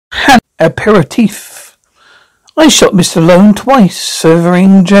aperitif. I shot Mr. Malone twice,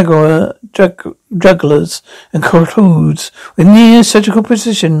 serving jugglers and cartoons with near surgical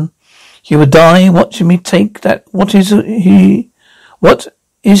precision. He would die watching me take that what is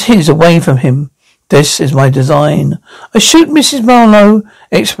his away from him. This is my design. I shoot Mrs. Marlowe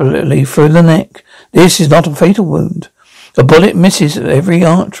expertly through the neck. This is not a fatal wound. The bullet misses every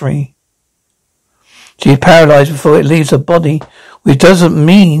artery. She is paralyzed before it leaves her body, which doesn't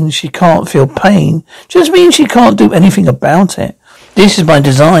mean she can't feel pain. Just means she can't do anything about it. This is my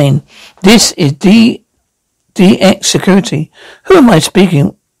design. This is DX Security. Who am I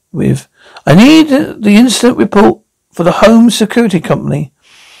speaking with? I need the incident report for the home security company.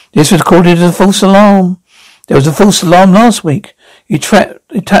 This was recorded as a false alarm. There was a false alarm last week. He tapped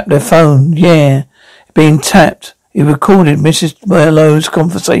their phone. Yeah, being tapped. He recorded Mrs. Malone's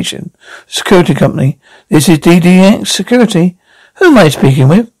conversation. Security company. This is DDX Security. Who am I speaking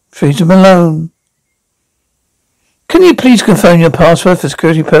with? Teresa Malone. Can you please confirm your password for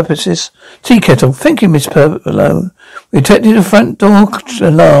security purposes? Tea kettle. Thank you, Miss Malone. We detected a front door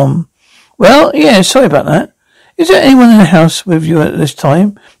alarm. Well, yeah, sorry about that. Is there anyone in the house with you at this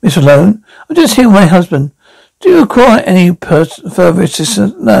time, Miss Malone? I'm just here with my husband. Do you require any further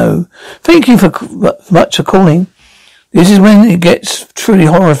assistance? No. Thank you much for calling. This is when it gets truly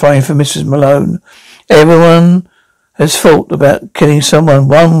horrifying for Mrs. Malone. Everyone has thought about killing someone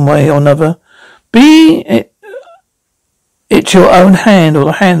one way or another. Be it your own hand or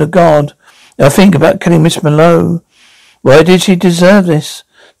the hand of God. Now think about killing Miss Malone. Why did she deserve this?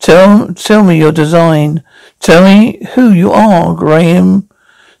 Tell me your design. Tell me who you are, Graham.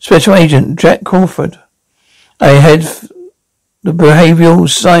 Special Agent Jack Crawford. I head the Behavioral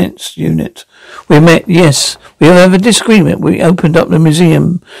Science Unit. We met, yes. We have a disagreement. We opened up the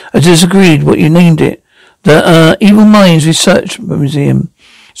museum. I disagreed what you named it. The Evil Minds Research Museum.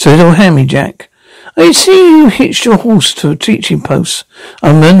 So it'll hand me, Jack. I see you hitched your horse to a teaching post. I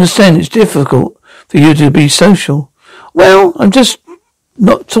understand it's difficult for you to be social. Well, I'm just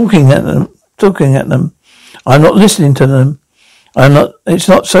not talking at them. I'm not listening to them. It's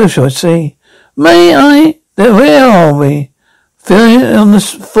not social, I see. May I? Where are we? Feeling on the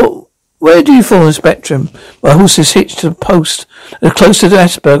foot. Where do you fall on the spectrum? My horse is hitched to a post. They're close to the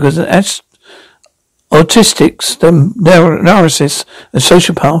Asperger's and autistics, the narcissists and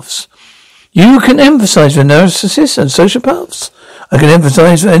sociopaths. You can emphasize the narcissists and sociopaths. I can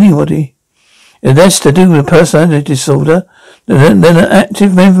emphasize for anybody. If that's to do with personality disorder, then an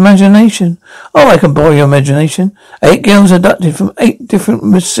active imagination. Oh, I can borrow your imagination. 8 girls abducted from 8 different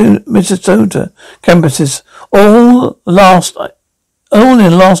Minnesota campuses, all in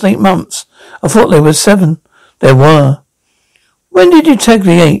the last 8 months. I thought there were 7. There were. When did you take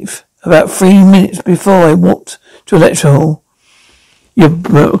the 8th? About 3 minutes before I walked to a lecture hall.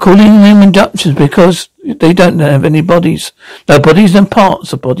 You're calling them abductions because they don't have any bodies. No bodies and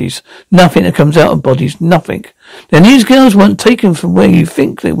parts of bodies. Nothing that comes out of bodies. Nothing. Then these girls weren't taken from where you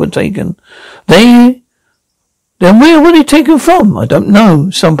think they were taken. Then where were they taken from? I don't know.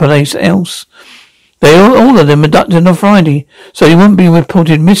 Someplace else. They all of them abducted on Friday, so they wouldn't be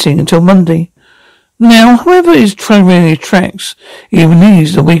reported missing until Monday. Now, whoever is traveling tracks, he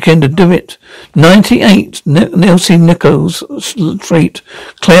needs the weekend to do it. 98 Nelson Nichols Street,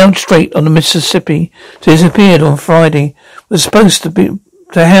 Cloud Street on the Mississippi, disappeared on Friday. Was supposed to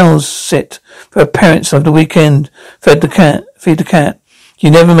house sit for her parents over the weekend. Feed the cat. He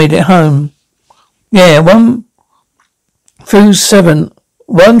never made it home. Yeah, 1 through 7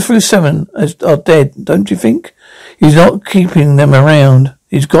 are dead, don't you think? He's not keeping them around.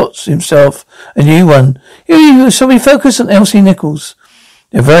 He's got himself a new one. So we focus on Elsie Nichols.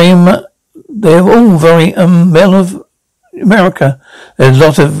 They're all very male of America. There's a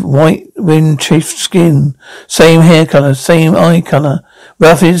lot of white wind-chafed skin, same hair colour, same eye colour,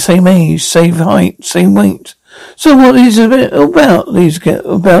 roughly the same age, same height, same weight. So what is it about these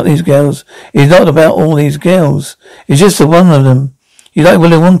girls? It's not about all these girls. It's just the one of them. He's like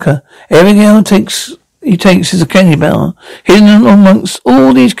Willy Wonka. Every girl he takes is a candy bar. Hidden amongst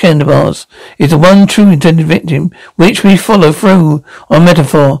all these candy bars is the one true intended victim, which we follow through on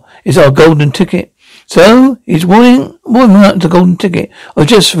metaphor is our golden ticket. So he's warming up the golden ticket of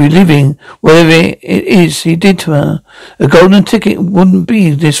just reliving whatever it is he did to her. A golden ticket wouldn't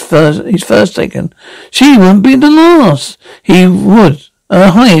be his first taken. She wouldn't be the last. He would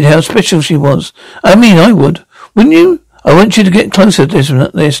hide how special she was. I mean, I would. Wouldn't you? I want you to get closer to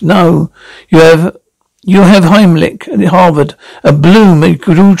this. No, you have Heimlich at Harvard, and Bloom at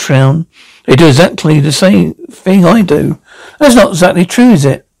Georgetown. They do exactly the same thing I do. That's not exactly true, is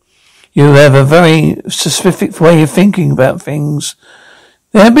it? You have a very specific way of thinking about things.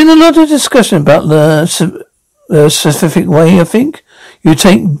 There have been a lot of discussion about the specific way, I think. You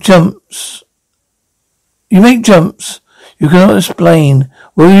take jumps. You make jumps. You cannot explain.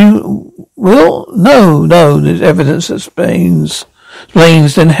 No, there's evidence that explains.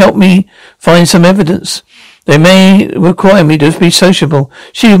 Then help me find some evidence. They may require me to be sociable.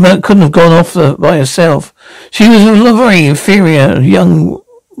 She couldn't have gone off by herself. She was a very inferior young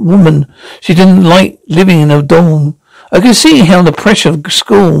woman. She didn't like living in a dorm. I can see how the pressure of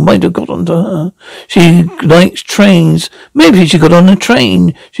school might have got onto her. She likes trains. Maybe she got on a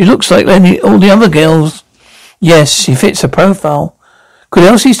train. She looks like all the other girls. Yes, she fits the profile. Could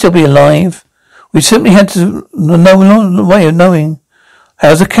Elsie still be alive? We simply had to know the way of knowing.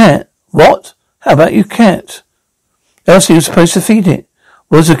 How's the cat? What? How about your cat? Elsie was supposed to feed it.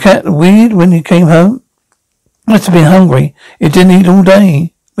 Was the cat weird when he came home? Must have been hungry. It didn't eat all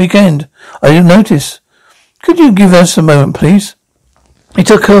day. Weekend. I didn't notice. Could you give us a moment, please? He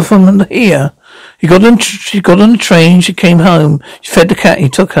took her from here. She got on the train. She came home. She fed the cat. He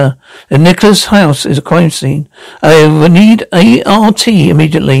took her. The Nicholas house is a crime scene. I will need ART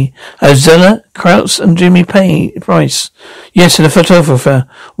immediately. Zella, Kraus, and Jimmy Price. Yes, and a photographer.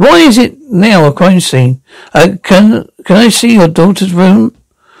 Why is it now a crime scene? Can I see your daughter's room?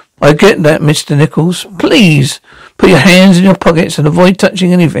 I get that, Mr. Nichols. Please put your hands in your pockets and avoid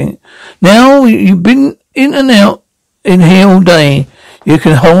touching anything. Now you've been in and out in here all day. You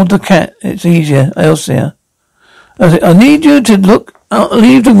can hold the cat. It's easier. Elsie. I need you to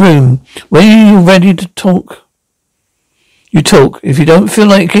leave the room. When you're ready to talk, you talk. If you don't feel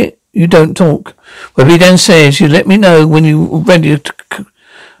like it, you don't talk. We'll be downstairs. You let me know when you're ready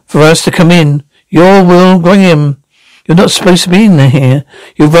for us to come in. Your Will Graham. You're not supposed to be in here.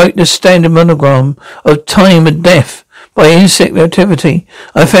 You wrote the standard monogram of time and death by insect activity.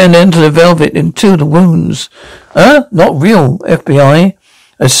 I found under the velvet in two of the wounds. Not real FBI.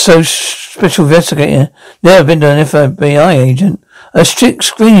 A special investigator. Never been to an FBI agent. A strict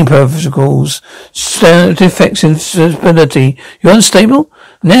screening protocols. Standard defects in stability. You're unstable?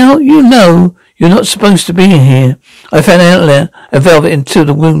 Now you know you're not supposed to be in here. I found out there a velvet in two of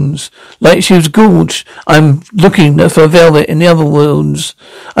the wounds. Like she was gorged. I'm looking for a velvet in the other wounds.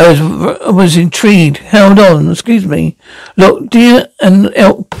 I was intrigued. Held on. Excuse me. Look, deer and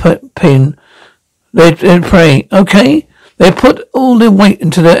elk pin. They pray. Okay? They put all their weight on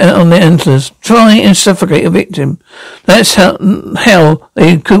their antlers. Try and suffocate a victim. That's how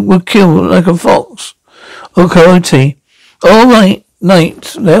they would kill like a fox or coyote. All right.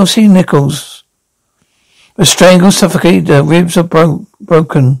 Night. Elsie Nichols. The strangle suffocated. The ribs are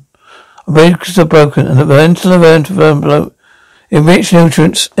broken. Ribs are broken, and the ventilator envelope enriched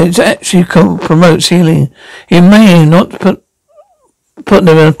nutrients. It actually promotes healing. He may not put them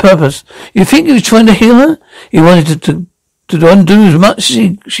on purpose. You think he was trying to heal her? He wanted to undo as much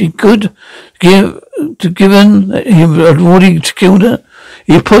as she could, given that he had already killed her.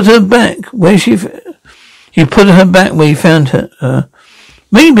 He put her back where he found her.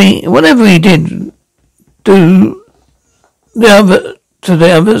 Maybe whatever he did to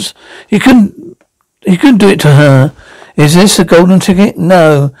the others, he couldn't do it to her. Is this a golden ticket?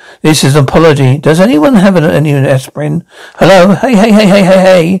 No, this is an apology. Does anyone have any aspirin? Hello?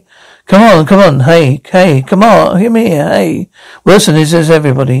 Hey. Come on. Hey, come on. Hear me here. Hey. Wilson, is this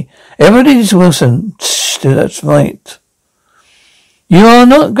everybody? Everybody is Wilson. That's right. You are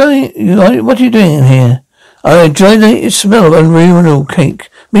not going, what are you doing in here? I enjoy the smell of unreal cake.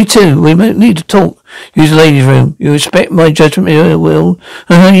 Me too. We need to talk. Use the ladies' room. You respect my judgment, Will?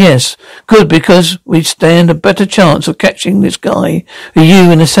 Yes. Good, because we stand a better chance of catching this guy. Are you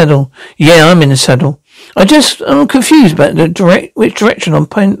in the saddle? Yeah, I'm in the saddle. I'm confused about which direction I'm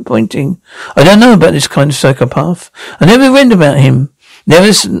pointing. I don't know about this kind of psychopath. I never read about him.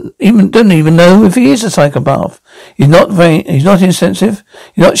 Don't even know if he is a psychopath. He's not insensitive.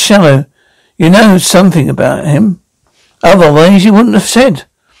 He's not shallow. You know something about him. Otherwise you wouldn't have said.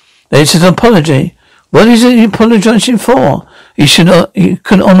 This is an apology. What is it he apologizing for? He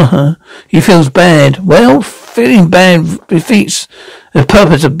couldn't honor her. He feels bad. Well, feeling bad defeats the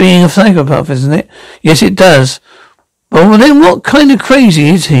purpose of being a psychopath, isn't it? Yes, it does. Well, then what kind of crazy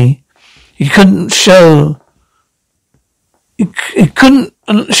is he? He couldn't show her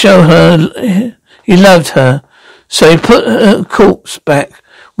he loved her. So he put her corpse back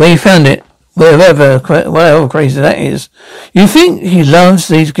where he found it. Whatever crazy that is. You think he loves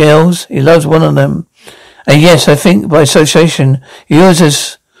these girls? He loves one of them. And yes, I think by association, he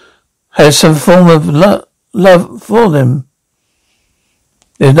always has some form of love for them.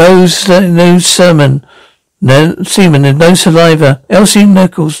 There's no semen, there's no saliva. Elsie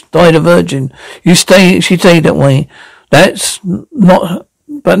Nichols died a virgin. She stayed that way. That's not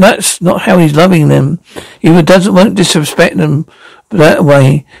But that's not how he's loving them. He won't disrespect them that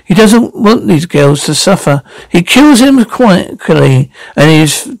way. He doesn't want these girls to suffer. He kills them quietly, and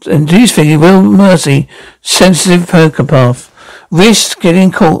he's thinking, will mercy, sensitive psychopath, risk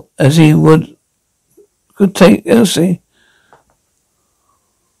getting caught as he could take Elsie.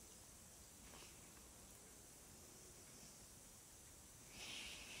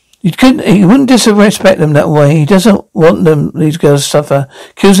 He wouldn't disrespect them that way. He doesn't want these girls to suffer.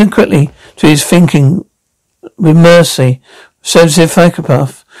 Kills them quickly to his thinking with mercy. Sensitive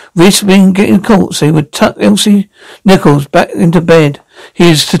psychopath. Risk being getting caught, so he would tuck Elsie Nichols back into bed. He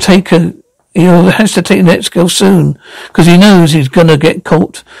has to take the next girl soon, because he knows he's gonna get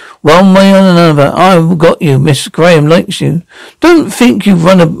caught. One way or another. I've got you. Miss Graham likes you. Don't think you've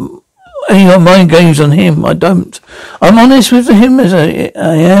run any mind games on him. I don't. I'm honest with him as I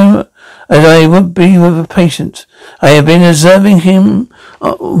would be with a patient. I have been observing him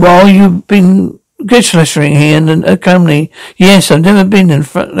while you've been guest lecturing here in the company. Yes, I've never been in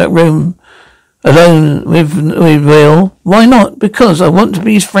front of that room alone with Will. Why not? Because I want to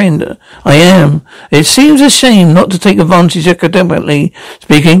be his friend. I am. It seems a shame not to take advantage academically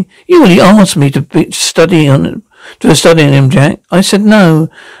speaking. You really asked me to study on him, Jack. I said no.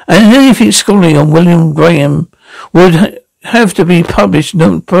 And anything scholarly on William Graham would have to be published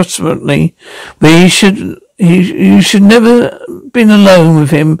non-prospectively. But you should never been alone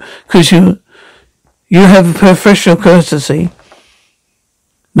with him, because you have professional courtesy.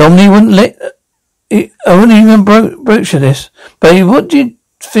 Normally you wouldn't I wouldn't even broach this. But what do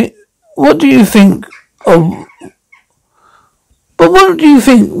you think of... But what do you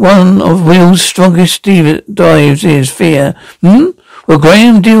think one of Will's strongest dives is? Fear. Well,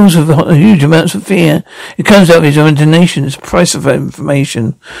 Graham deals with huge amounts of fear. It comes out of his imagination. It's the price of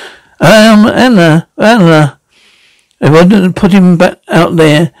information. Anna. I wouldn't put him back out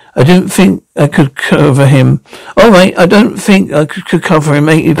there. I didn't think I could cover him. All right, I don't think I could cover him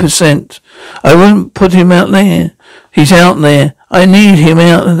 80%. I wouldn't put him out there. He's out there. I need him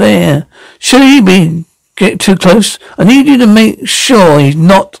out there. Should he get too close? I need you to make sure he's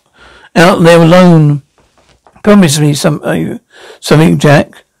not out there alone. Promise me something,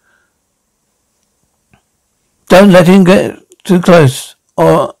 Jack. Don't let him get too close,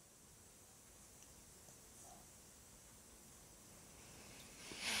 or...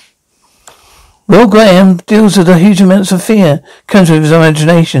 Will Graham deals with a huge amounts of fear. Comes with his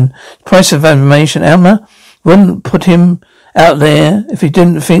imagination. Price of information. Alma wouldn't put him out there if he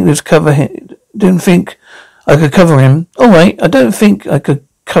didn't think didn't think I could cover him. All right, I don't think I could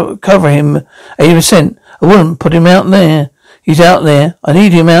cover him 80%. I wouldn't put him out there. He's out there. I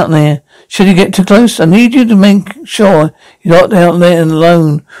need him out there. Should he get too close? I need you to make sure you're not out there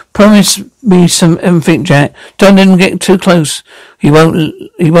alone. Promise me something, Jack. Don't let him get too close. He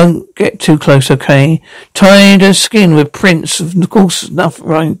won't get too close, okay? Tied her skin with prints of course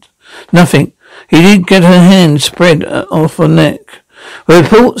nothing. He did get her hand spread off her neck.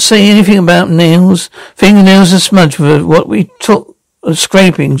 Reports say anything about nails. Fingernails are smudged with what we took as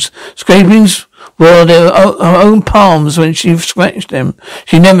scrapings. Scrapings were her own palms when she scratched them.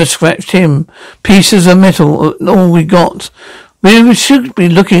 She never scratched him. Pieces of metal are all we got. We should be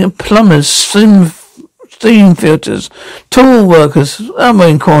looking at plumbers, steam filters, tool workers, other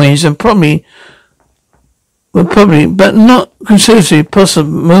inquiries, and probably, but not conservative.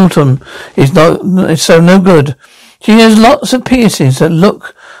 Postmortem is no good. She has lots of piercings that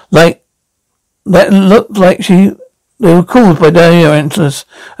look like they were caused by their antlers.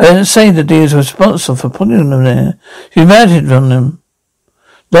 I didn't say the deers were responsible for putting them there. She mounted on them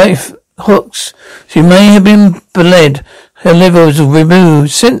like hooks. She may have been bled. Her liver was removed.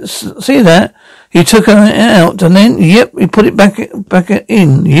 See that? He took her out and then, yep, he put it back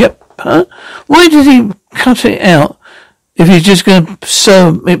in. Yep. Huh? Why did he cut it out if he's just going to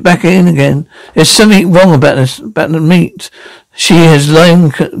sew it back in again? There's something wrong about the meat. She has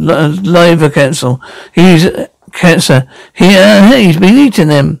liver cancer. He's been eating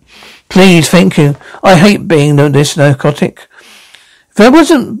them. Please, thank you. I hate being this narcotic.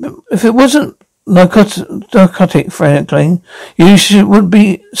 If it wasn't narcotic, frankly, would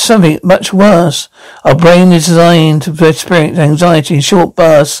be something much worse. Our brain is designed to experience anxiety in short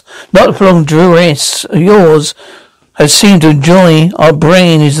bursts, not prolonged duress. Yours has seemed to enjoy. Our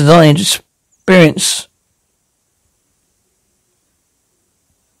brain is designed to experience.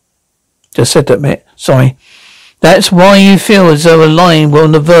 Just said that bit. Sorry. That's why you feel as though a lion were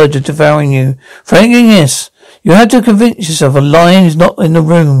on the verge of devouring you. Frankly, yes. You have to convince yourself a lion is not in the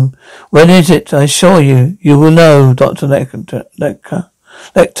room. When is it? I assure you, you will know, Dr. Lecter.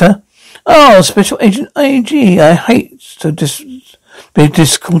 Oh, Special Agent AG. I hate to be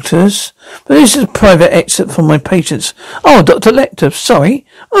difficulties, but this is a private exit from my patients. Oh, Dr. Lecter, sorry.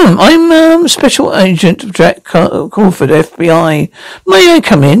 I'm Special Agent Jack Crawford, FBI. May I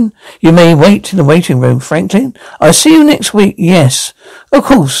come in? You may wait in the waiting room, Franklin. I'll see you next week, yes. Of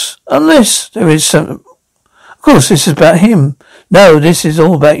course, unless there is some... Of course, this is about him. No, this is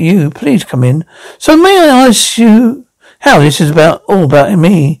all about you. Please come in. So may I ask you how this is all about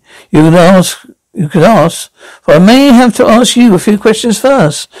me? You could ask, but I may have to ask you a few questions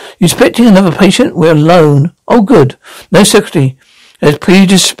first. You expecting another patient? We're alone. Oh, good. No secretary has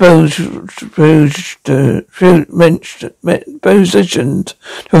predispositioned to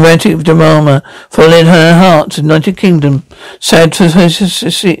romantic drama following her heart to the United Kingdom. Sad to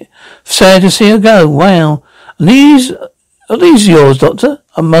see her go. Wow. Are these yours, Doctor?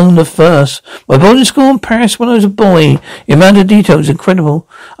 Among the first. My boarding school in Paris when I was a boy. The amount of detail is incredible.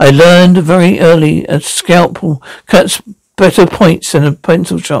 I learned very early a scalpel cuts better points than a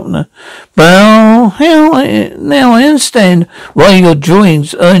pencil sharpener. Well, now I understand why your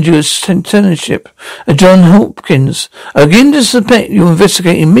drawings earned you a censorship at John Hopkins. I begin to suspect you're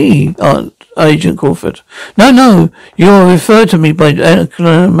investigating me, Agent Crawford. No, you are referred to me by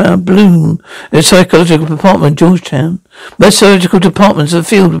Bloom, the psychological department, Georgetown. Most surgical departments are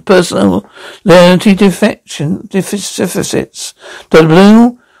filled with personality deficits. Dr.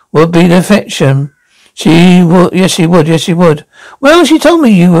 Bloom would be the affection. Yes, she would. Well, she told me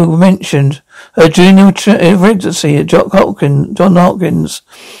you were mentioned. Her junior residency at John Hopkins.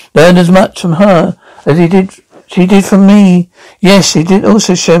 Learned as much from her as she did from me. Yes, she did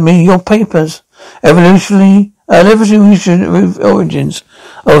also show me your papers. Evolutionary origins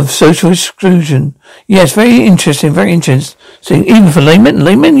of social exclusion. Yes, very interesting. Even for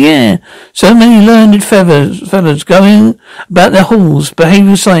laymen, yeah. So many learned fellows going about their halls,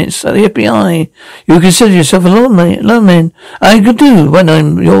 behavioral science at the FBI. You consider yourself a lawman. I could do when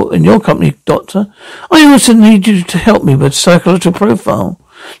I'm in your company, Doctor. I also need you to help me with psychological profile.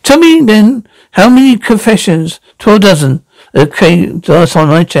 Tell me then, how many confessions? 12 dozen. Okay, last time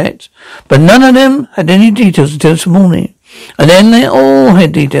I checked. But none of them had any details until this morning. And then they all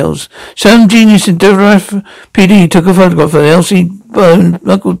had details. Some genius in Delaware PD took a photograph of Elsie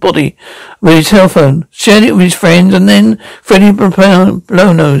Buckle's body with his cell phone, shared it with his friends, and then Freddie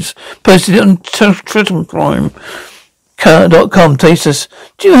Blownose posted it on TrittleCrime.com. Tasters,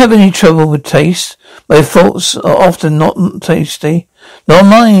 do you have any trouble with taste? My thoughts are often not tasty. Not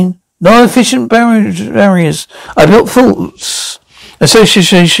mine. No efficient barriers. I built faults.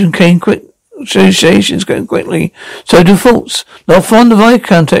 Associations came quickly. So do faults. Not fond of eye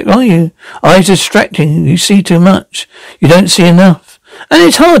contact, are you? Eyes distracting. You see too much. You don't see enough. And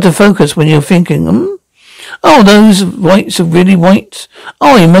it's hard to focus when you're thinking, Oh, those whites are really white.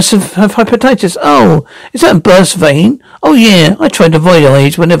 Oh, you must have hepatitis. Oh, is that a burst vein? Oh, yeah, I try to avoid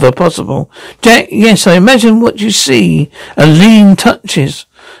eyes whenever possible. Jack, yes, I imagine what you see. A lean touches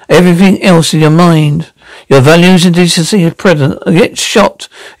everything else in your mind. Your values and decency are present. I get shocked.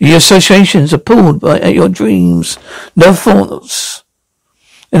 Your associations are pulled at your dreams. No thoughts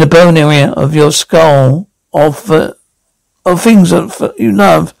in the bone area of your skull of things that you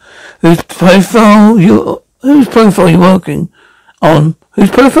love. Whose profile you working on?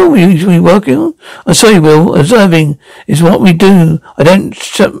 Whose profile are you usually working on? I'm sorry, Will. Observing is what we do. I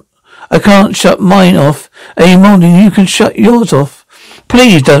can't shut mine off any more than you can shut yours off.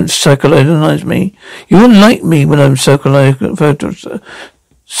 Please don't psychoanalyze me. You wouldn't like me when I'm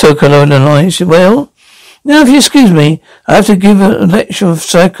psychoanalyzed. Well, now if you excuse me, I have to give a lecture of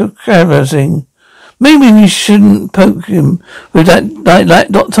psychoanalyzing. Maybe we shouldn't poke him with that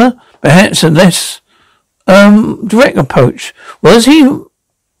doctor. Perhaps a less direct approach. What it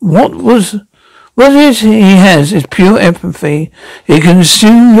he has is pure empathy. He can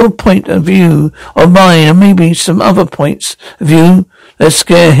assume your point of view or mine and maybe some other points of view that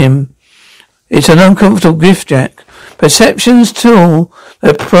scare him. It's an uncomfortable gift, Jack. Perceptions tool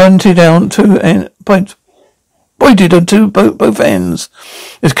that pointed on both ends.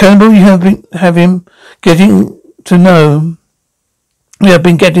 It's Hannibal you have been getting to know.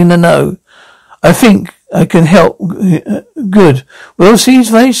 I think I can help. Good. Will see his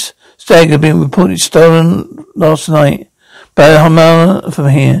face? Stag had been reported stolen last night. About a mile from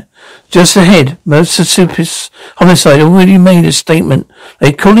here. Just ahead. Mississippi's homicide already made a statement.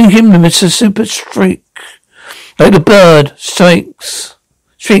 They're calling him the Mississippi Streak. Like the bird shrieks.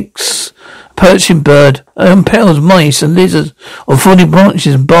 Perching bird impales mice and lizards on 40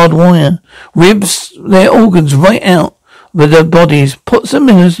 branches of barbed wire. Ribs their organs right out with their bodies, puts them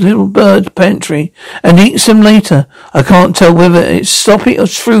in his little bird pantry, and eats them later. I can't tell whether it's sloppy or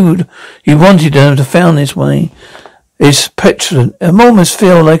shrewd. You wanted them to found this way. is petulant. I almost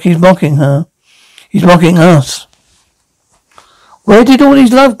feel like he's mocking her. He's mocking us. Where did all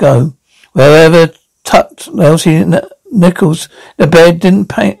his love go? Wherever tucked Elsie Nichols, the bed didn't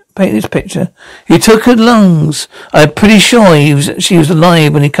paint this picture. He took her lungs. I'm pretty sure she was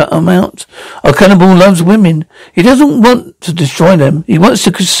alive when he cut them out. A cannibal loves women. He doesn't want to destroy them. He wants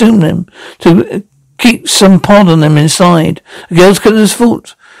to consume them, to keep some part of them inside. The girl's killer's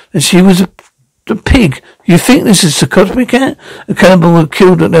fault that she was a pig. You think this is a copycat? The cannibal who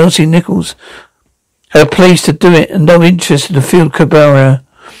killed Elsie Nichols had a place to do it and no interest in the field cabaret.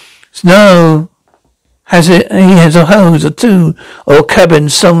 No. He has a hose or two or a cabin,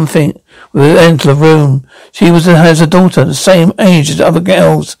 something with an end to the room. She has a daughter, the same age as other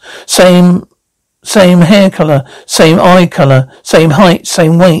girls, same hair colour, same eye colour, same height,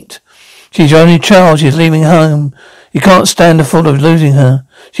 same weight. She's your only child. She's leaving home. You can't stand the thought of losing her.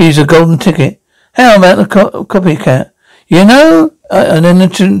 She's a golden ticket. How about the copycat? You know, an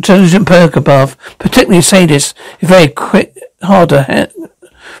intelligent percopath, particularly sadist, is very quick,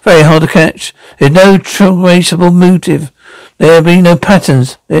 very hard to catch. There's no traceable motive. There'll be no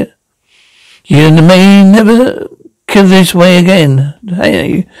patterns. You may never kill this way again.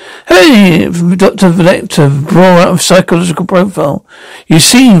 Hey, Dr. Vlector, brought up a psychological profile. You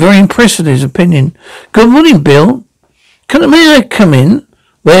seem very impressed with his opinion. Good morning, Bill. May I come in?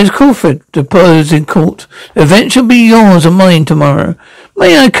 Where's Crawford? Deposed in court. The event shall be yours and mine tomorrow.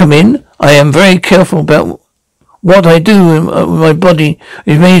 May I come in? I am very careful about what I do with my body,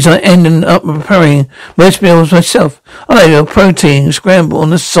 which means I end up preparing most meals myself. I have a protein scramble on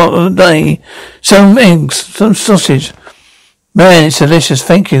the start of the day, some eggs, some sausage. Man, it's delicious.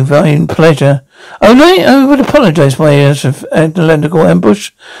 Thank you. Very pleasure. Oh, no, I would apologize for my analytical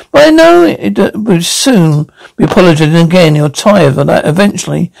ambush, but I know it will soon be apologizing again. You're tired of that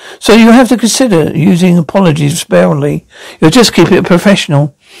eventually, so you have to consider using apologies sparingly. You'll just keep it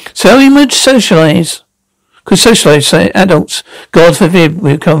professional. So you would socialize. Could socialize, say, adults. God forbid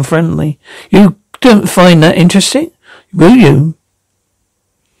we become friendly. You don't find that interesting, will you?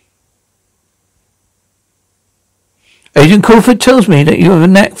 Agent Crawford tells me that you have a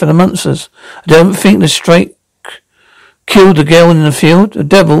knack for the monsters. I don't think the strike killed the girl in the field. The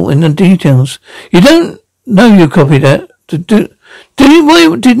devil in the details. You don't know you copied that.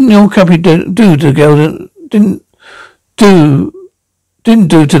 Why didn't your copy do to the girl that didn't do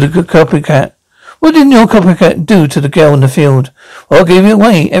to the copycat? What didn't your copycat do to the girl in the field? Well, gave it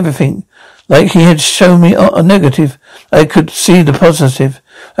away, everything. Like he had shown me a negative. I could see the positive.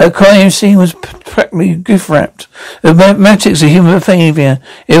 That crime scene was practically gift-wrapped. The mathematics of human behaviour.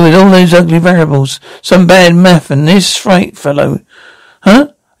 It was all those ugly variables. Some bad math and this right fellow.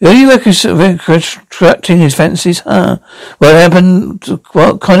 Huh? Are you reconstructing his fancies? Huh? What happened?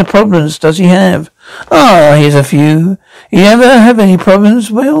 What kind of problems does he have? Here's a few. You ever have any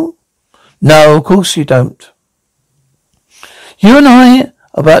problems, Will? No, of course you don't. You and I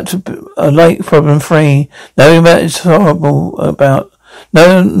about to like problem free. Nothing about it's horrible about.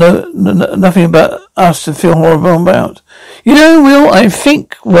 Nothing about us to feel horrible about. You know, Will, I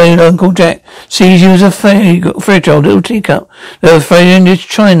think when Uncle Jack sees you as a fragile little teacup that was thrown into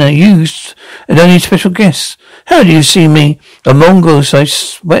China, used, and only special guests. How do you see me? A mongoose I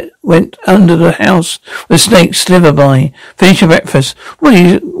went under the house with snakes slither by. Finish your breakfast. What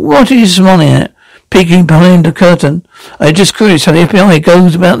are you smiling at? Peeking behind the curtain. I'm just curious how the FBI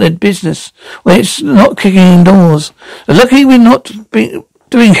goes about their business when it's not kicking indoors. Luckily we're not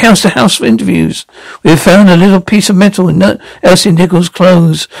doing house-to-house interviews. We have found a little piece of metal in Elsie Nichols'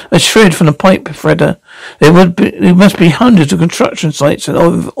 clothes, a shred from a pipe threader. There must be hundreds of construction sites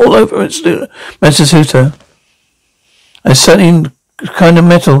all over Massachusetts. A certain kind of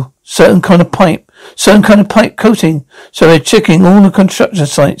metal, certain kind of pipe coating. So they're checking all the construction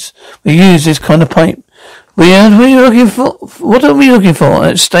sites. We use this kind of pipe. What are we looking for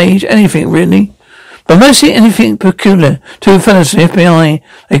at stage? Anything really. But mostly anything peculiar. Two fellows from the FBI.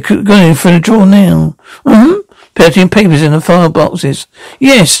 They could go in for the drawer now. Petting papers in the file boxes.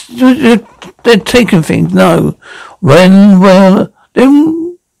 Yes, they're taking things. No.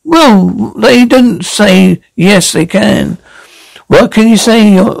 They don't say yes they can. What can you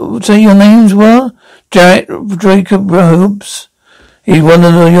say? Your names were? Jacob Robes. He's one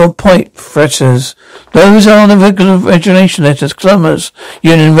of your pipe fretters. Those are the regular resignation letters. Plumbers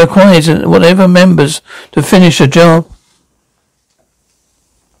Union requires whatever members to finish a job.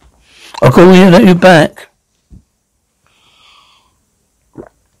 I'll call you back.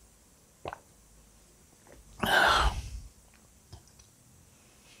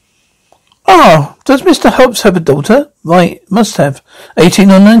 Does Mr. Hobbs have a daughter? Right, must have.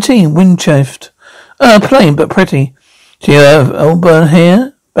 18 or 19, wind-chafed. Plain but pretty. Do you have Auburn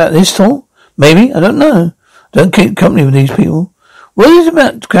here? About this talk? Maybe, I don't know. Don't keep company with these people. What is it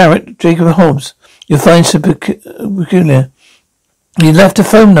about Jacob Hobbs? You find so peculiar. He left a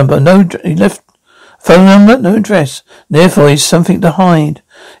phone number, no address. Therefore, he's something to hide.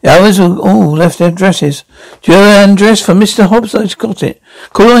 The others all left their addresses. Do you have an address for Mr. Hobbs? I just got it.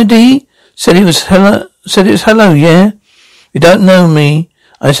 Call ID? Said it was hello, yeah? You don't know me.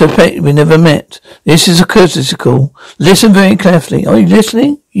 I suspect we never met. This is a courtesy call. Listen very carefully. Are you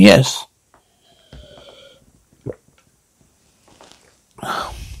listening? Yes.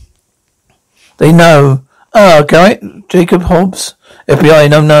 They know. Jacob Hobbs. FBI,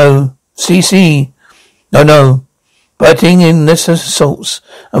 no. CC. No. Biting in lesser assaults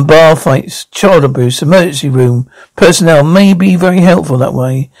and bar fights, child abuse, emergency room. Personnel may be very helpful that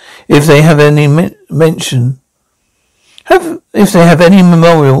way if they have any if they have any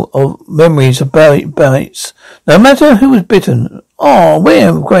memorial or memories of bites. No matter who was bitten. Oh,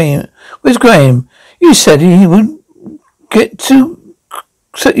 where's Graham? You said he wouldn't get too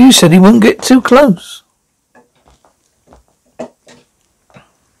close.